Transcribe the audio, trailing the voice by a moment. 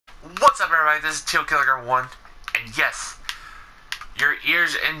What's up, everybody? This is Teal Killer Girl 1, and yes, your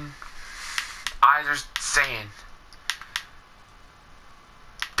ears and eyes are saying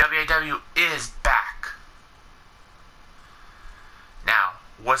WAW is back. Now,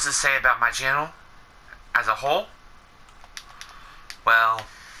 what's this say about my channel as a whole? Well,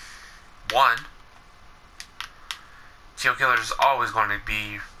 one, Teal Killer is always going to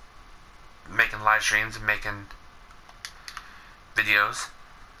be making live streams and making videos.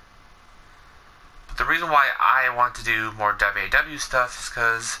 But the reason why I want to do more WAW stuff is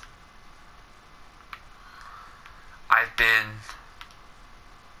because I've been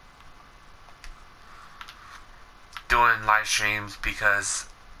doing live streams because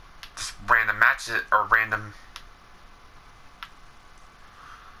just random matches or random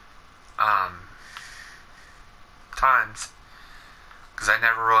times, because I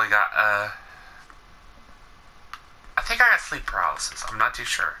never really got I think I got sleep paralysis. I'm not too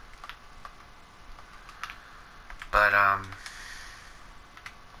sure. But,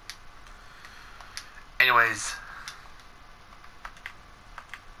 anyways,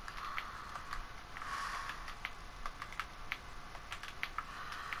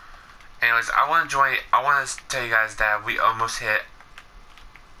 I want to tell you guys that we almost hit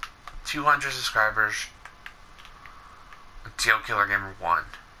 200 subscribers with Teal Killer Gamer 1.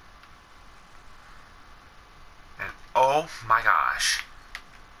 And oh my gosh,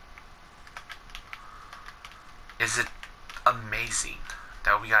 is it amazing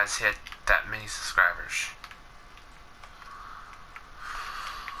that we guys hit that many subscribers.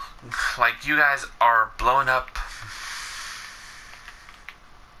 Like, you guys are blowing up.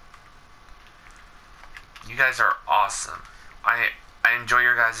 You guys are awesome. I enjoy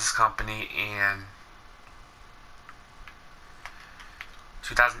your guys' company, and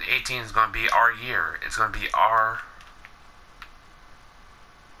 2018 is going to be our year. It's going to be our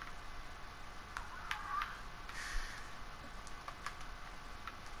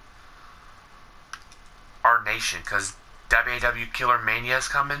nation, because WAW Killer Mania is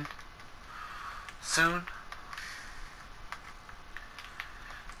coming soon,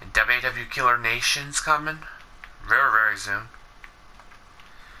 and WAW Killer Nation's coming very, very soon.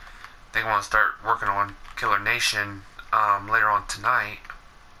 I think I want to start working on Killer Nation later on tonight.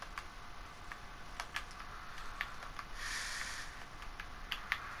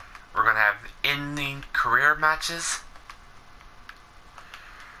 We're going to have ending career matches.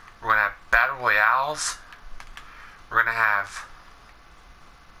 We're going to have battle royales. We're going to have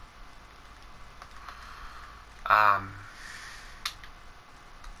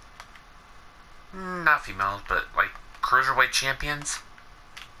not females, but like cruiserweight champions.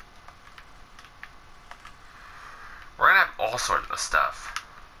 We're going to have all sorts of stuff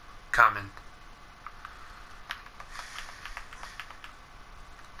coming.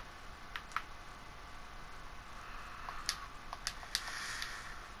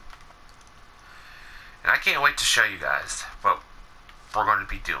 And I can't wait to show you guys what we're going to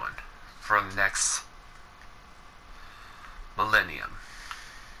be doing for the next millennium.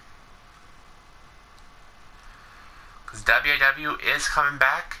 Because WAW is coming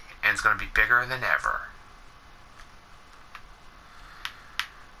back, and it's going to be bigger than ever.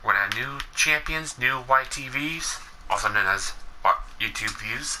 We're going to have new champions, new YTVs, also known as YouTube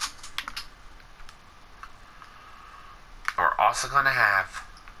views. We're also going to have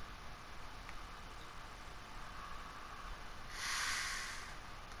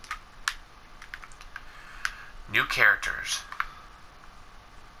new characters.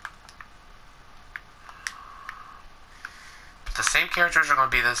 But the same characters are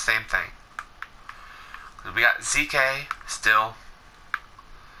going to be the same thing. We got ZK still.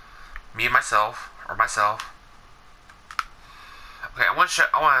 Me and myself. Okay, I want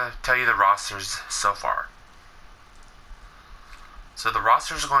to tell you the rosters so far. So the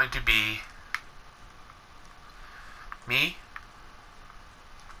rosters are going to be me,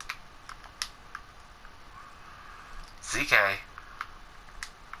 ZK,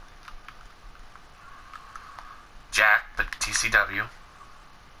 Jack, but TCW,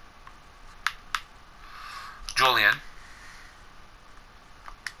 Julian.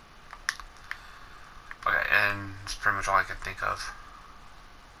 Okay, and that's pretty much all I can think of.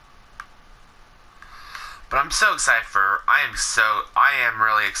 But I'm so excited I am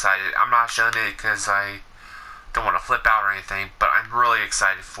really excited. I'm not showing it because I don't want to flip out or anything, but I'm really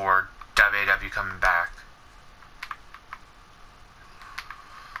excited for WAW coming back.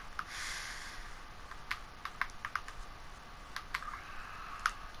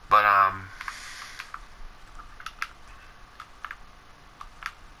 But, I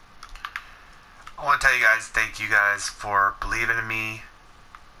want to tell you guys, thank you guys for believing in me,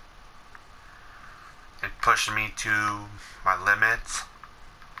 pushing me to my limits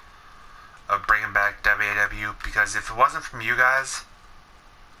of bringing back WAW, because if it wasn't from you guys,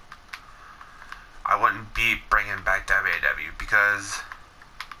 I wouldn't be bringing back WAW, because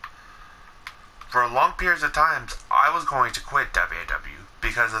for long periods of times I was going to quit WAW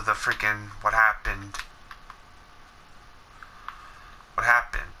because of the freaking what happened,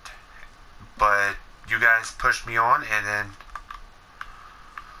 but you guys pushed me on, and then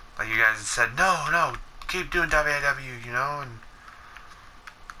like you guys said, no, keep doing WAW, you know, and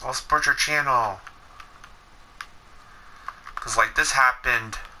I'll support your channel. Cause like this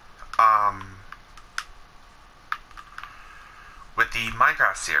happened with the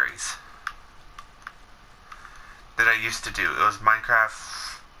Minecraft series that I used to do. It was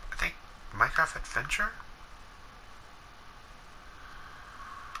Minecraft, I think Minecraft Adventure?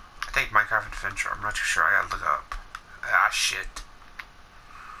 I think Minecraft Adventure, I'm not too sure, I gotta look up. Ah, shit.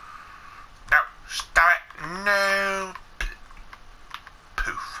 No, stop it, no.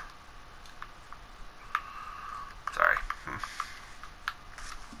 Poof. Sorry.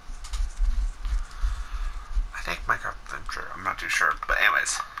 I think Minecraft Adventure, I'm not too sure, but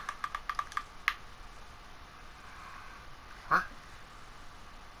anyways. Huh?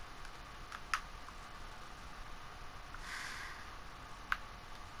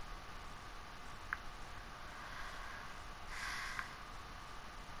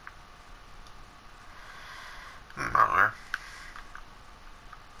 Not weird.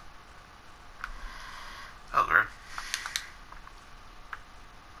 That was weird.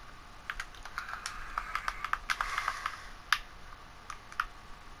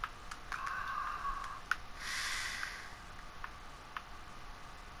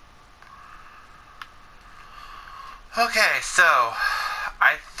 Okay, so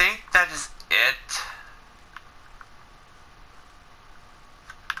I think that is it.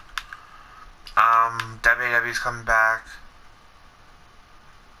 WAW's coming back.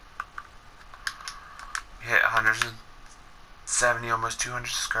 We hit 170, almost 200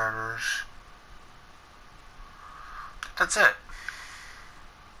 subscribers. That's it.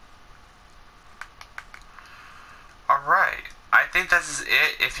 Alright, I think that is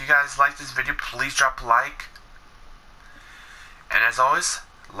it. If you guys like this video, please drop a like. And as always,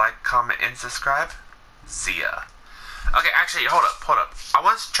 like, comment, and subscribe. Zia. Okay, actually, hold up. I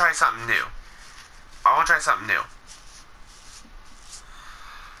want to try something new.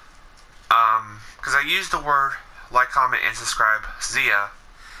 Because I used the word like, comment, and subscribe, Zia.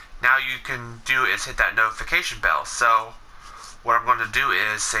 Now you can do is hit that notification bell. So, what I'm going to do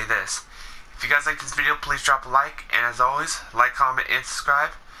is say this. If you guys like this video, please drop a like. And as always, like, comment, and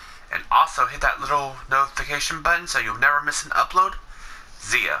subscribe. And also hit that little notification button so you'll never miss an upload.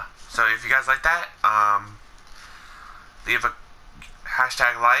 Zia. So if you guys like that, leave a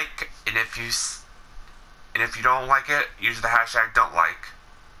hashtag like, and if you don't like it, use the hashtag don't like.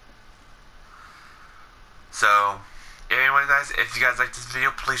 So anyway guys, if you guys like this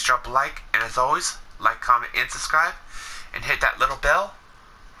video, please drop a like, and as always, like, comment, and subscribe, and hit that little bell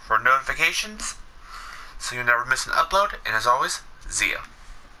for notifications so you'll never miss an upload. And as always, Zia.